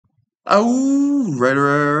Oh,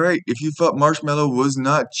 right. If you thought Marshmallow was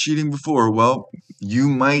not cheating before, well, you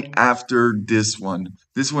might after this one.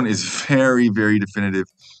 This one is very, very definitive,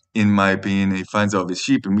 in my opinion. He finds out his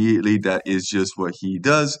sheep immediately. That is just what he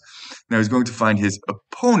does. Now he's going to find his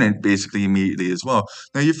opponent basically immediately as well.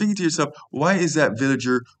 Now you're thinking to yourself, why is that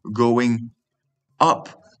villager going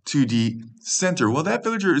up to the center? Well, that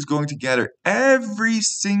villager is going to gather every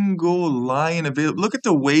single lion available. Look at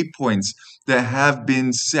the waypoints that have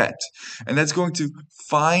been set. And that's going to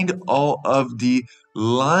find all of the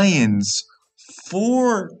lions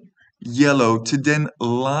for yellow to then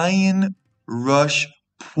lion rush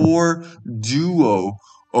poor duo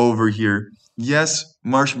over here. Yes,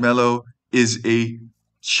 Marshmallow is a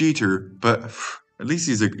cheater, but at least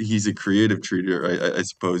he's a creative cheater, I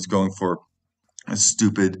suppose, going for a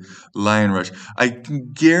stupid lion rush. I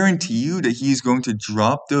can guarantee you that he's going to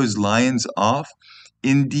drop those lions off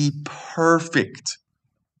in the perfect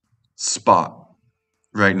spot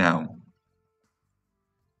right now.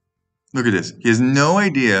 Look at this. He has no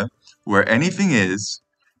idea where anything is,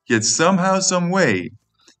 yet somehow, some way,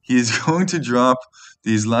 he is going to drop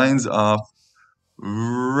these lions off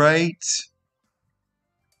right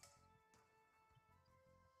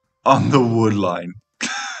on the wood line.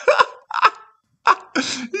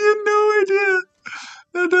 He had no idea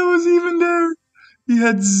that was even there. He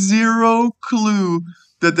had zero clue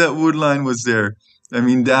that wood line was there. I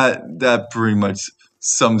mean, that pretty much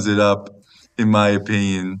sums it up, in my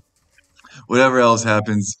opinion. Whatever else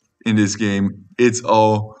happens in this game, it's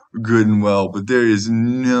all good and well, but there is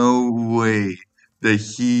no way that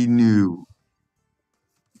he knew.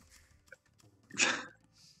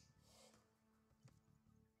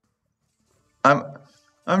 I'm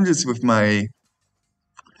I'm just with my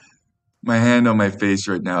hand on my face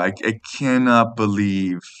right now. I cannot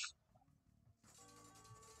believe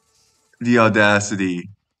the audacity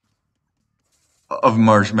of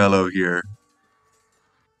Marshmallow here.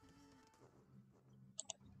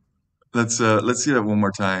 Let's see that one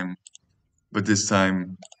more time, but this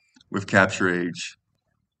time with capture age.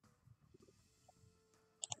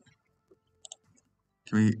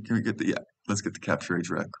 Can we get the yeah, let's get the capture age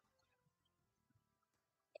rec.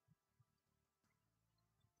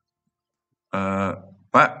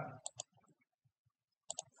 What?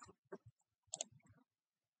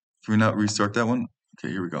 Can we not restart that one?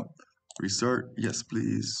 Okay, here we go. Restart, yes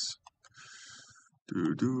please.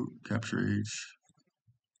 Do capture age.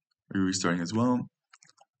 Are you restarting as well?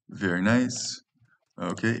 Very nice.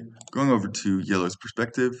 Okay, going over to Yellow's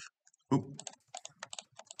perspective. Oop.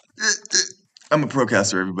 I'm a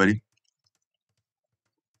procaster, everybody.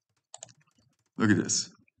 Look at this.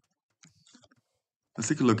 Let's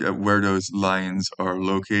take a look at where those lions are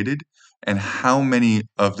located and how many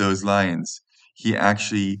of those lions he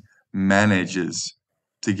actually manages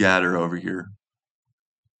to gather over here.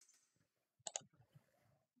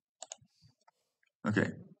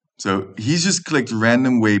 Okay, so he's just clicked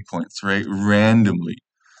random waypoints, right? Randomly.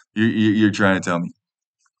 You're trying to tell me.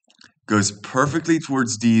 Goes perfectly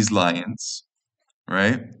towards these lions,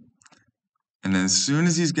 right? And then as soon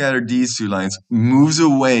as he's gathered these two lions, moves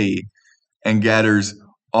away and gathers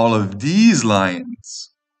all of these lions.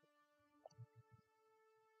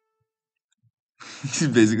 He's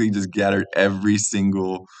basically just gathered every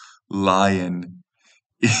single lion.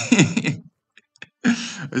 Is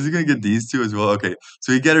he gonna get these two as well? Okay,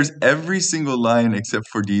 so he gathers every single lion except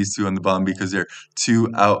for these two on the bottom because they're too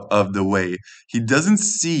out of the way. He doesn't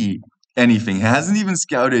see anything. He hasn't even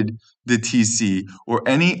scouted the TC or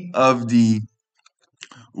any of the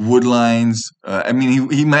wood lines. I mean,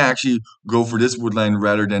 he might actually go for this wood line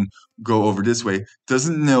rather than go over this way.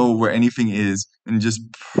 Doesn't know where anything is and just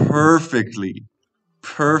perfectly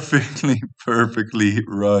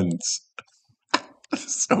runs.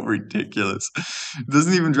 So ridiculous.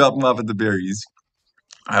 Doesn't even drop him off at the berries.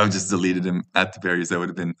 I would just deleted him at the berries. That would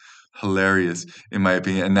have been hilarious, in my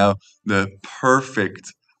opinion. And now the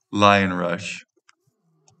perfect lion rush.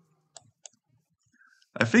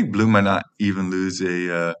 I think Blue might not even lose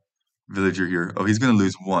a villager here. Oh, he's going to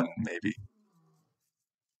lose one, maybe.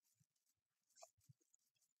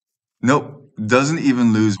 Nope, doesn't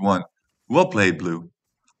even lose one. Well played, Blue.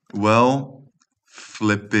 Well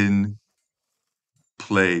flippin'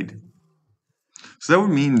 played. So that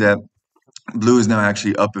would mean that Blue is now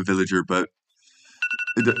actually up a villager, but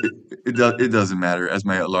it doesn't matter as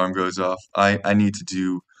my alarm goes off. I need to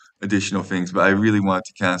do additional things, but I really wanted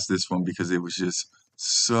to cast this one because it was just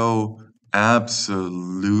so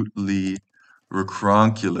absolutely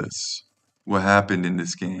recronculous what happened in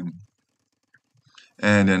this game.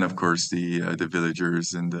 And then of course the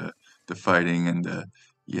villagers and the fighting and the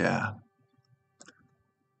yeah.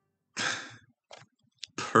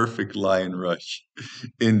 perfect lion rush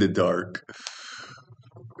in the dark.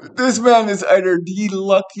 This man is either the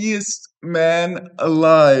luckiest man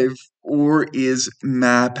alive or is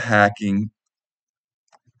map hacking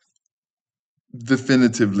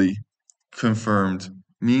definitively confirmed.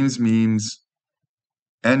 Memes,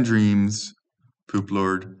 and dreams. Poop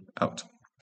Lord out.